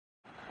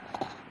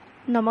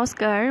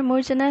নমস্কাৰ,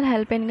 মোৰ channel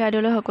help and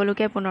গাইডলৈ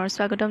সকলোকে পুনৰ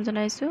স্বাগতম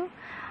জনাইছোঁ।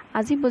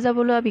 আজি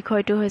বুজাবলৈ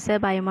বিষয়টো হৈছে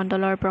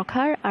বায়ুমণ্ডলৰ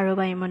প্ৰকাৰ আৰু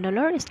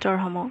বায়ুমণ্ডলৰ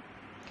স্তৰসমূহ।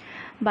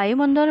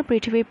 বায়ুমণ্ডল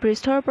পৃথিৱীৰ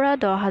পৃষ্ঠৰ পৰা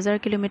 10,000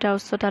 কিলোমিটাৰ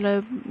উচ্চতালৈ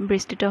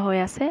বিস্তৃত হৈ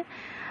আছে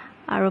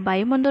আৰু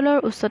বায়ুমণ্ডলৰ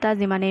উচ্চতা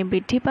যিমানেই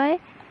বৃদ্ধি পায়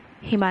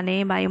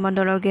সিমানেই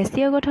বায়ুমণ্ডলৰ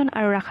গেছীয় গঠন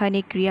আৰু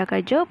ৰাসায়নিক ক্ৰিয়া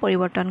কাৰ্য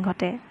পৰিৱৰ্তন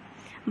ঘটে।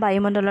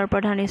 বায়ুমণ্ডলৰ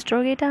প্ৰধান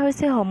স্তৰকেইটা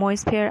হৈছে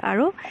হোমোস্ফিয়াৰ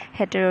আৰু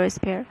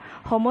হেটেৰোস্ফিয়াৰ।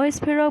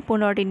 হোমোস্ফিয়াৰক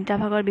পুনৰ তিনিটা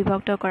ভাগত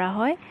বিভক্ত কৰা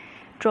হয়: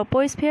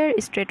 ট্ৰপোস্ফিয়াৰ,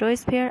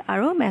 ষ্ট্ৰেটোস্ফিয়াৰ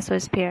আৰু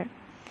মেছোস্ফিয়াৰ।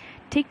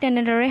 ঠিক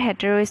তেনেদৰে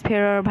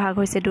হেটেৰোস্ফিয়াৰৰ ভাগ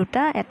হৈছে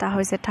দুটা, এটা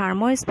হৈছে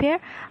থাৰ্মোস্ফিয়াৰ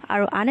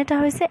আৰু আন এটা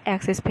হৈছে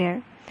এক্সস্ফিয়াৰ।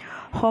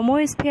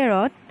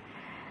 হোমোস্ফিয়াৰত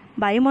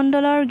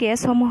বায়ুমণ্ডলৰ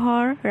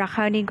গেছসমূহৰ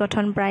ৰাসায়নিক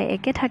গঠন প্ৰায়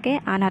একে থাকে,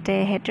 আনহাতে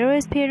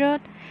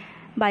হেটেৰোস্ফিয়াৰত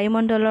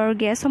বায়ুমণ্ডলৰ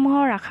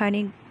গেছসমূহৰ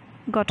ৰাসায়নিক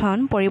গঠন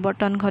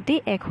পৰিৱৰ্তন ঘটি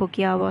এক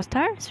সুকীয়া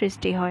অৱস্থাৰ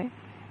সৃষ্টি হয়।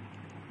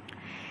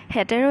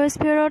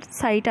 হেটেৰোস্ফিয়াৰত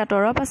 4টা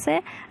তৰপ আছে: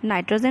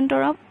 নাইট্ৰজেন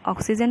তৰপ,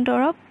 অক্সিজেন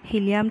তৰপ,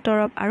 হিলিয়াম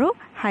তৰপ আৰু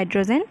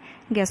হাইড্ৰজেন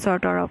গেছৰ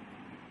তৰপ।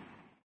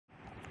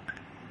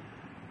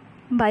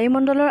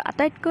 বায়ুমণ্ডলৰ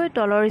আটাইতকৈ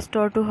তলৰ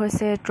স্তৰটো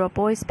হৈছে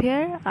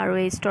ট্ৰপোস্ফিয়াৰ আৰু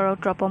এই স্তৰক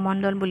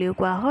ট্ৰপমণ্ডল বুলিও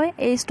কোৱা হয়।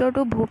 এই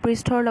স্তৰটো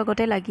ভূপৃষ্ঠৰ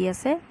লগতে লাগি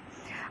আছে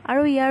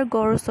আৰু ইয়াৰ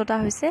গড় উচ্চতা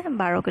হৈছে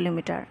 12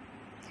 কিলোমিটাৰ।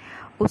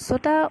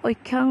 উচ্চতা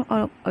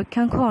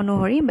অক্ষাংশ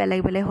অনুসৰি বেলেগ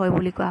বেলেগ হয়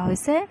বুলি কোৱা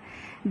হৈছে।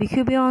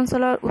 বিষুৱীয়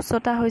অঞ্চলৰ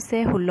উচ্চতা হৈছে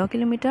 16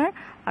 কিলোমিটাৰ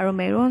আৰু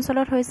মেৰু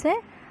অঞ্চলত হৈছে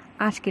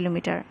 8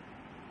 কিলোমিটাৰ।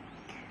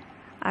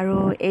 আৰু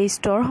এই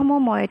স্তৰসমূহ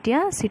মই এতিয়া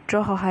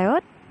চিত্ৰৰ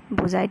সহায়ত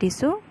বুজাই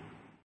দিছোঁ।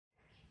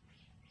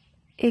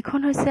 এইখন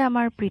হৈছে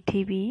আমাৰ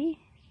পৃথিৱী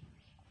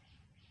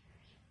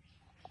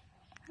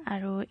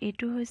আৰু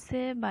এইটো হৈছে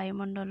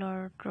বায়ুমণ্ডলৰ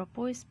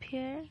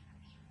ট্ৰপোস্ফিয়াৰ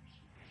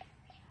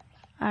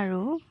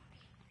আৰু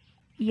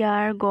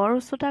ইয়াৰ গড়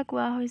উচ্চতা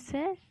কোৱা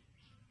হৈছে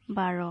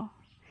 12,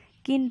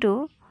 কিন্তু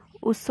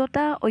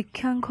উচ্চতা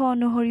অক্ষাংশ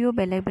অনুসৰিও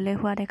বেলেগ বেলেগ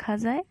হোৱা দেখা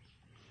যায়।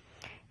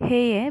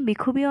 সেয়ে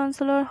বিষুৱীয়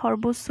অঞ্চলৰ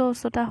সৰ্বোচ্চ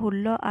উচ্চতা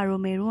 16 আৰু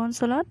মেৰু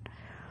অঞ্চলত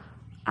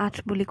 8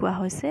 বুলি কোৱা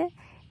হৈছে।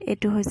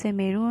 এইটো হৈছে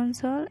মেৰু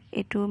অঞ্চল,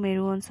 এইটো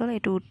মেৰু অঞ্চল,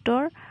 এইটো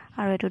উত্তৰ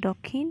আৰু এইটো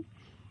দক্ষিণ।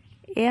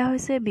 এয়া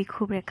হৈছে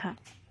বিষুৱ ৰেখা।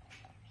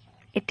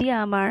 এতিয়া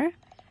আমাৰ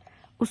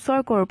ওচৰ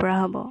ক'ৰ পৰা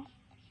হ'ব?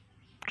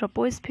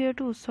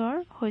 ট্ৰপোস্ফিয়াৰটো ওচৰ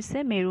হৈছে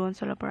মেৰু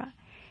অঞ্চলৰ পৰা,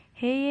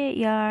 সেয়ে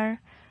ইয়াৰ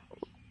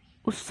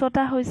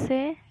উচ্চতা হৈছে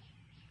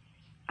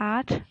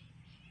 8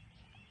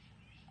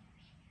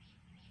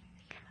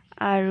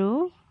 আৰু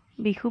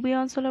বিষুৱীয়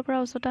অঞ্চলৰ পৰা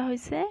উচ্চতা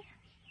হৈছে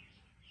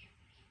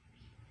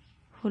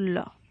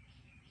 16।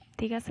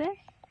 ঠিক আছে।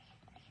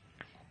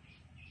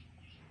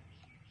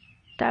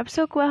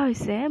 তাৰপিছত কোৱা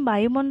হৈছে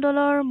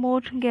বায়ুমণ্ডলৰ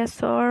মুঠ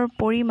গেছৰ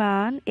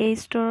পৰিমাণ এই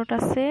স্তৰত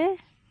আছে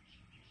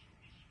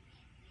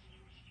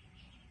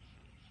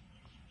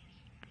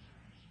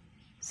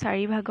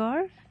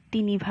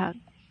 4/3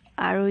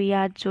 আৰু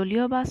ইয়াত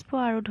জলীয় বাষ্প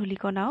আৰু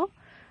ধূলিকণাও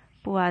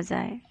পোৱা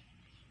যায়।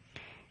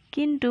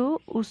 কিন্তু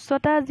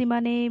উচ্চতা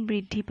যিমানেই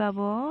বৃদ্ধি পাব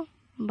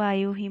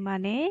বায়ু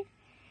সিমানেই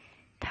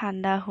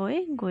ঠাণ্ডা হৈ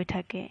গৈ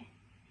থাকে।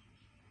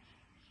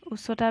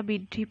 উচ্চতা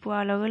বৃদ্ধি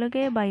পোৱাৰ লগে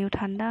লগে বায়ু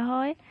ঠাণ্ডা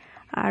হয়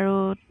আৰু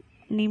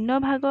নিম্ন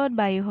ভাগত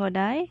বায়ু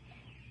সদায়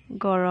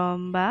গৰম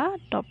বা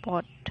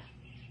তপত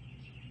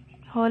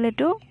হ'ল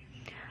এইটো।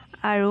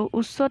 আৰু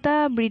উচ্চতা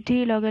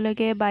বৃদ্ধিৰ লগে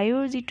লগে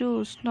বায়ুৰ যিটো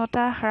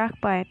উষ্ণতা হ্ৰাস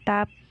পায়,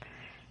 তাপ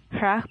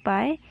হ্ৰাস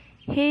পায়,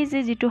 সেই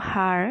যিটো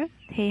হাৰ,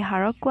 সেই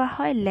হাৰক কোৱা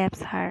হয়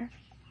লেপছ হাৰ।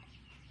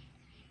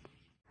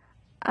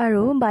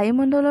 আৰু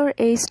বায়ুমণ্ডলৰ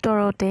এই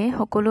স্তৰতে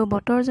সকলো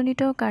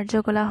বতৰজনিত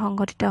কাৰ্যকলাপ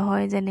সংঘটিত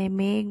হয়, যেনে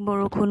মেঘ,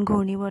 বৰষুণ,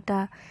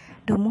 ঘূৰ্ণীবতাহ,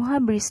 ধুমুহা,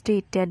 বৃষ্টি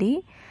ইত্যাদি।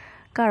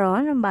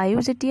 কাৰণ বায়ু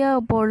যেতিয়া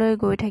ওপৰলৈ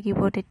গৈ থাকিব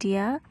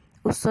তেতিয়া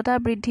উচ্চতা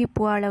বৃদ্ধি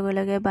পোৱাৰ লগে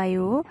লগে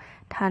বায়ু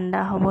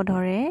ঠাণ্ডা হ'ব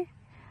ধৰে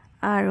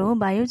আৰু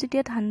বায়ু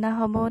যেতিয়া ঠাণ্ডা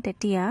হ'ব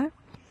তেতিয়া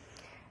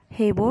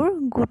সেইবোৰ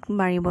গোট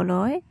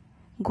মাৰিবলৈ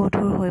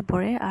গধুৰ হৈ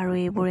পৰে আৰু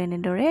এইবোৰ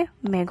এনেদৰে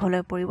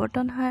মেঘলৈ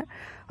পৰিৱৰ্তন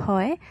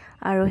হয়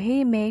আৰু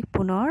সেই মেঘ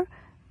পুনৰ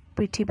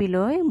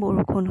পৃথিৱীলৈ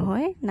বৰষুণ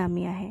হৈ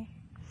নামি আহে।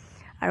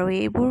 আৰু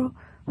এইবোৰ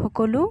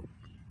সকলো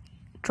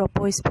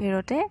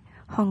ট্ৰপোস্ফিয়াৰতে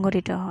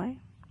সংঘটিত হয়।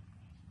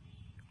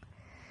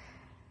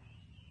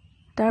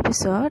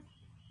 তাৰপিছত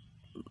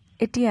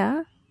এতিয়া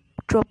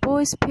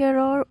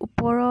ট্ৰপোস্ফিয়াৰৰ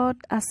ওপৰত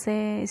আছে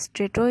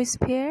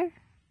ষ্ট্ৰেটোস্ফিয়াৰ।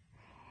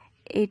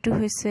 এইটো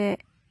হৈছে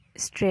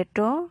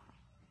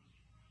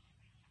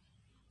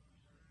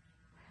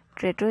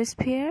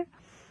ষ্ট্ৰেটোস্ফিয়াৰ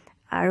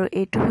আৰু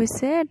এইটো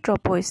হৈছে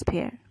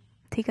ট্ৰপোস্ফিয়াৰ।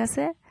 ঠিক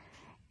আছে।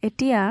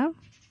 এতিয়া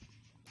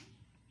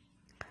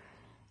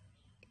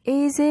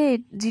এই যে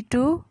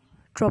যিটো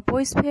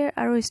ট্ৰপোস্ফিয়াৰ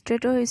আৰু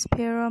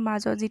ষ্ট্ৰেটোস্ফিয়াৰৰ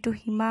মাজত যিটো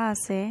সীমা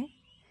আছে,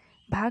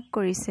 ভাগ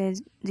কৰিছে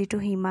যিটো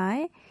সীমাই,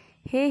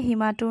 সেই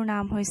সীমাটোৰ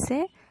নাম হৈছে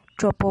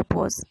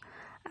ট্ৰপোপজ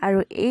আৰু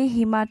এই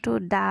সীমাটো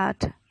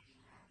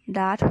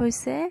ডাঠ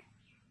হৈছে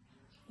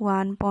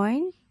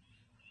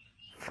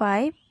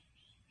 1.5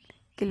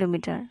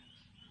 কিলোমিটাৰ।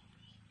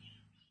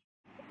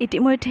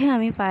 ইতিমধ্যে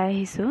আমি পাই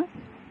আহিছোঁ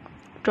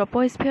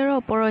ট্ৰপোস্ফিয়াৰৰ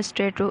ওপৰৰ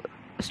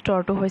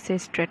স্তৰটো হৈছে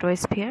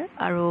ষ্ট্ৰেটোস্ফিয়াৰ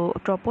আৰু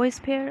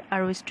ট্ৰপোস্ফিয়াৰ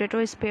আৰু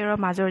ষ্ট্ৰেটোস্ফিয়াৰৰ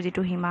মাজৰ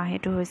যিটো সীমা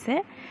সেইটো হৈছে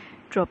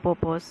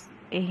ট্ৰপোপজ।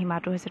 এই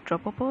সীমাটো হৈছে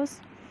ট্ৰপোপজ।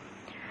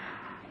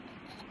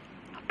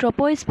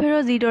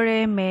 ট্ৰপোস্ফিয়াৰত যিদৰে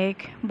মেঘ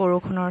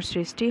বৰষুণৰ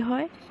সৃষ্টি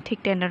হয়, ঠিক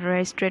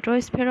তেনেদৰে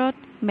ষ্ট্ৰেটোস্ফিয়াৰত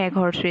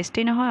মেঘৰ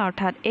সৃষ্টি নহয়,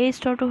 অৰ্থাৎ এই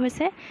স্তৰটো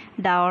হৈছে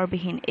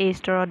ডাৱৰবিহীন। এই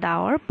স্তৰত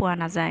ডাৱৰ পোৱা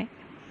নাযায়।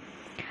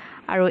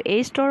 আৰু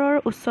এই স্তৰৰ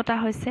উচ্চতা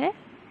হৈছে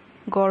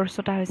গড়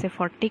উচ্চতা হৈছে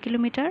 40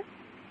 কিলোমিটাৰ।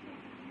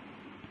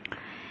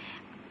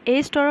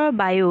 এই স্তৰৰ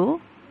বায়ু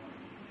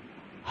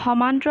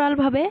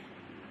সমান্তৰালভাৱে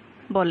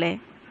বলে,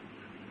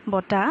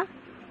 বতাহ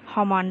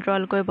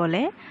সমান্তৰালকৈ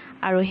বলে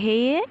আৰু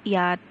সেয়ে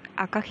ইয়াত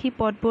আকাশী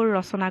পথবোৰ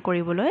ৰচনা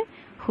কৰিবলৈ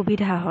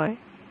সুবিধা হয়।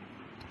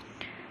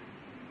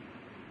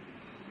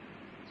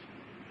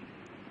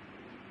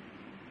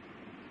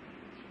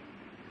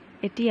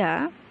 এতিয়া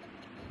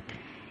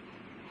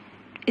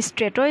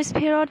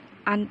ষ্ট্ৰেটোস্ফিয়াৰত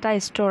আনটা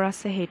স্তৰ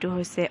আছে, সেইটো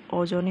হৈছে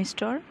অজন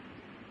স্তৰ।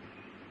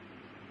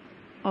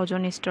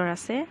 অজন স্তৰ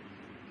আছে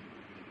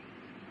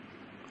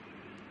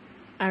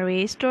আৰু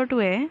এই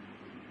স্তৰটোৱে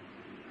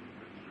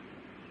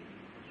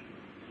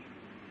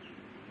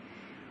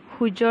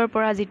সূৰ্যৰ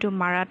পৰা যিটো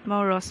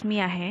মাৰাত্মক ৰশ্মি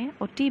আহে,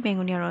 অতি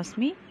বেঙুনীয়া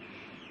ৰশ্মি,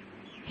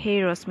 সেই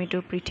ৰশ্মিটো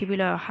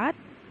পৃথিৱীলৈ অহাত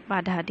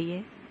বাধা দিয়ে।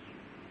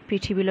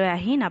 পৃথিৱীলৈ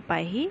আহি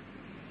নাপায়হি,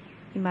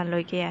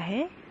 ইমানলৈকে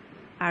আহে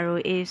আৰু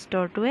এই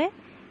স্তৰটোৱে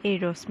এই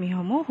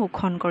ৰশ্মিসমূহ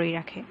শোষণ কৰি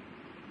ৰাখে।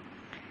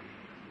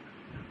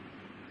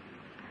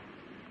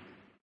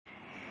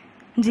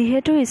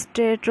 যিহেতু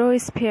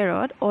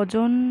ষ্ট্ৰেটোস্ফিয়াৰত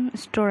অজন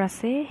স্তৰ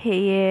আছে,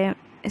 সেয়ে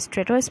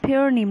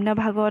ষ্ট্ৰেটোস্ফিয়াৰৰ নিম্ন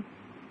ভাগত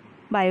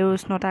বায়ুৰ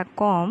উষ্ণতা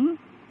কম,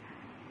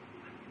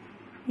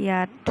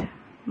 ইয়াত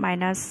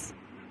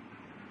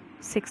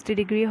 -60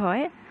 ডিগ্ৰী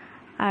হয়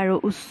আৰু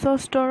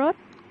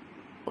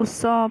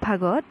উচ্চ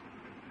ভাগত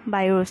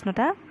বায়ুৰ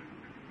উষ্ণতা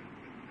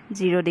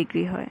 0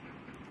 ডিগ্ৰী হয়।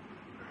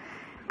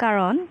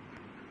 কাৰণ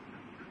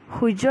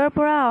সূৰ্যৰ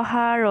পৰা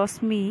অহা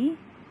ৰশ্মি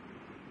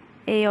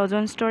এই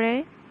অজন স্তৰে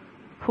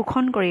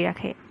শোষণ কৰি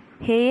ৰাখে,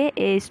 সেয়ে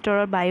এই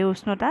স্তৰৰ বায়ুৰ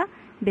উষ্ণতা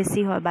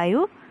বেছি হয়, বায়ু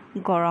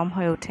গৰম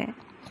হৈ উঠে।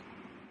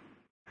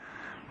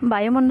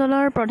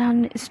 বায়ুমণ্ডলৰ প্ৰধান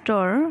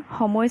স্তৰ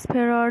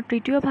সমস্ফেয়াৰৰ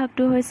তৃতীয়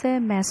ভাগটো হৈছে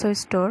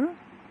মেছ'স্ফেয়াৰ।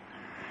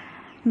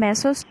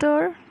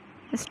 মেছ'স্ফেয়াৰ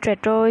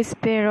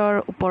ষ্ট্ৰেটোস্ফিয়াৰৰ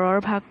ওপৰৰ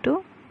ভাগটো,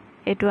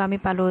 এইটো আমি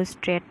পালোঁ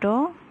ষ্ট্ৰেটো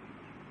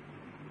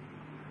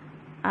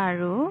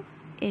আৰু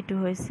এইটো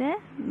হৈছে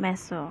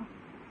মেছ'।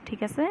 ঠিক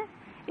আছে।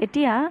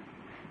 এতিয়া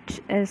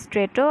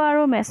ষ্ট্ৰেটো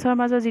আৰু মেছৰ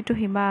মাজত যিটো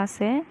সীমা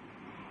আছে,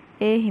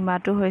 এই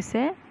সীমাটো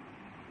হৈছে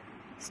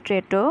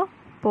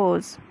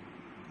ষ্ট্ৰেটোপ'জ।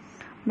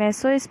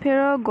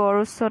 মেছ'স্ফিয়াৰৰ গড়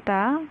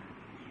উচ্চতা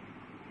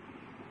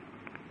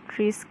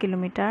 30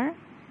 কিলোমিটাৰ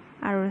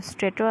আৰু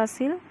ষ্ট্ৰেটো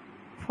আছিল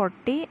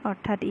 40,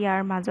 অৰ্থাৎ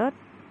ইয়াৰ মাজত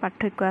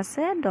পাৰ্থক্য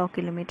আছে 10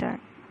 কিলোমিটাৰ।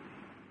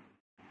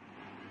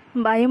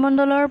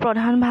 বায়ুমণ্ডলৰ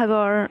প্ৰধান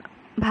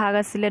ভাগ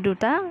আছিলে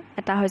দুটা,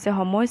 এটা হৈছে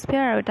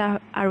সমস্ফিয়াৰ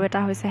আৰু এটা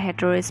হৈছে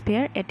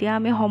হেটেৰস্ফিয়াৰ। এতিয়া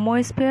আমি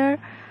সমস্ফিয়াৰ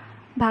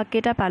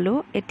ভাগকেইটা পালোঁ।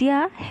 এতিয়া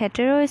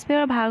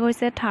হেটেৰস্ফিয়াৰ ভাগ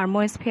হৈছে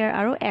থাৰ্মস্ফিয়াৰ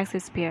আৰু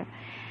এক্সস্ফিয়াৰ।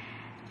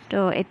 তো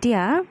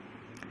এতিয়া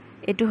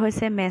এইটো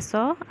হৈছে মেছ',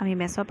 আমি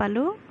মেছ'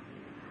 পালোঁ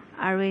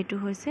আৰু এইটো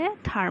হৈছে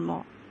থাৰ্ম।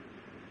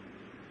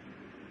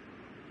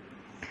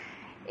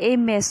 এই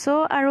মেছ'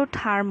 আৰু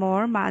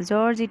থাৰ্মৰ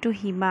মাজৰ যিটো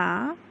সীমা,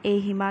 এই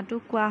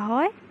সীমাটোক কোৱা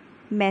হয়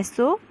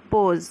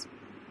মেছ'প'জ।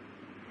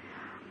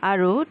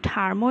 আৰু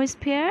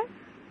থাৰ্মস্ফিয়াৰ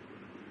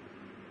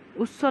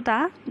উচ্চতা,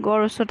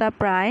 গড় উচ্চতা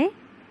প্ৰায়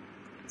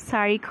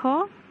 400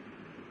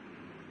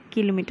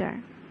 কিলোমিটাৰ।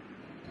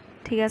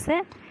 ঠিক আছে।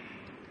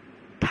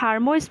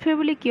 থাৰ্মস্ফিয়াৰ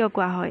বুলি কিয়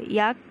কোৱা হয়?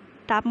 ইয়াক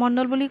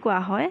তাপমণ্ডল বুলি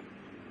কোৱা হয়।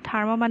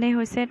 থাৰ্ম মানে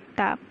হৈছে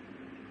তাপ।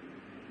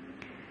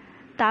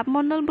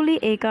 তাপমণ্ডল বুলি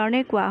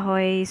এইকাৰণে কোৱা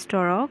হয় এই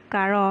স্তৰক,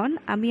 কাৰণ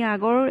আমি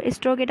আগৰ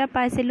স্তৰকেইটা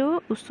পাইছিলোঁ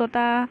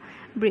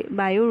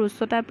বায়ুৰ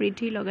উচ্চতা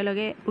বৃদ্ধিৰ লগে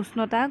লগে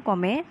উষ্ণতা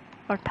কমে,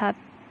 অৰ্থাৎ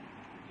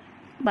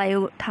বায়ু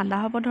ঠাণ্ডা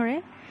হ'ব ধৰে।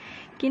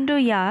 কিন্তু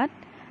ইয়াত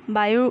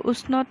বায়ুৰ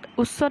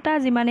উচ্চতা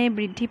যিমানেই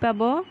বৃদ্ধি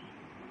পাব,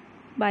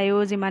 বায়ু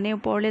যিমানেই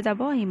ওপৰলৈ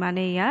যাব,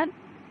 সিমানেই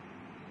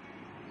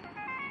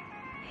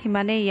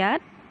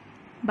ইয়াত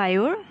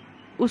বায়ুৰ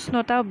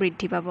উষ্ণতাও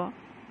বৃদ্ধি পাব,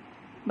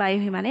 বায়ু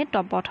সিমানেই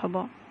তপত হ'ব।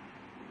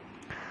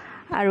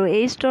 আৰু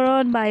এই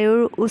স্তৰত বায়ুৰ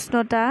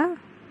উষ্ণতা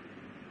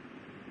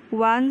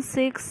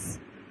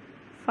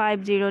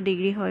 1650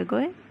 ডিগ্ৰী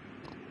হয়গৈ।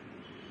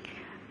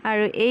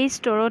 আৰু এই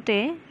স্তৰতে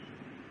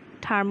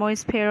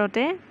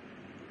থাৰ্মস্ফিয়াৰতে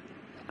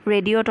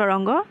ৰেডিঅ'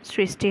 তৰংগ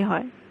সৃষ্টি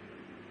হয়।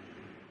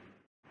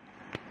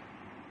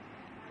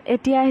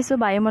 এতিয়া আহিছোঁ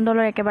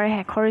বায়ুমণ্ডলৰ একেবাৰে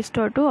শেষৰ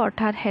স্তৰটো,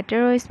 অৰ্থাৎ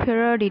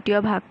হেটেৰস্ফিয়াৰৰ দ্বিতীয়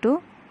ভাগটো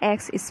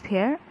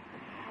এক্সস্ফিয়াৰ।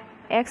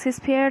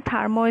 এক্সস্ফিয়াৰ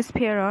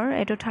থাৰ্মস্ফিয়াৰৰ,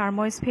 এইটো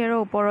থাৰ্মস্ফিয়াৰৰ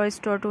ওপৰৰ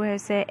স্তৰটো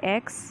হৈছে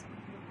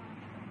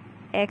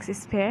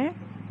এক্সস্ফিয়াৰ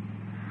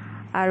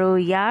আৰু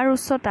ইয়াৰ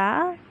উচ্চতা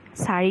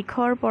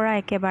 400ৰ পৰা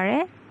একেবাৰে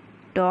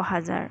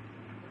 10,000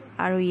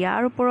 আৰু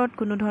ইয়াৰ ওপৰত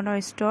কোনো ধৰণৰ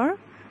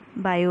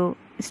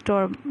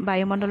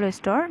বায়ুমণ্ডলৰ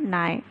স্তৰ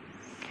নাই।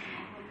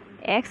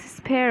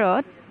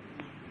 এক্সস্ফিয়াৰত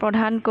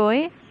প্ৰধানকৈ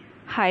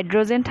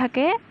হাইড্ৰজেন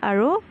থাকে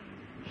আৰু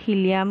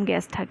হিলিয়াম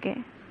গেছ থাকে।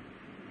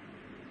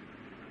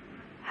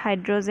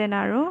 হাইড্ৰজেন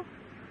আৰু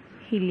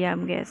হিলিয়াম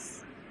গেছ।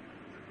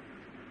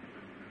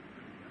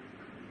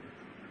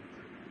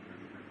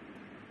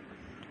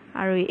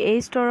 আৰু এই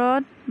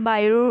স্তৰত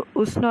বায়ুৰ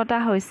উষ্ণতা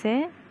হৈছে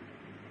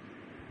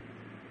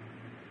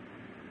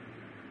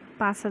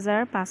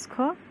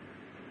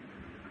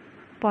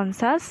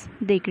 5550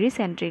 ডিগ্ৰী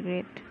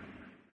চেণ্টিগ্ৰেড।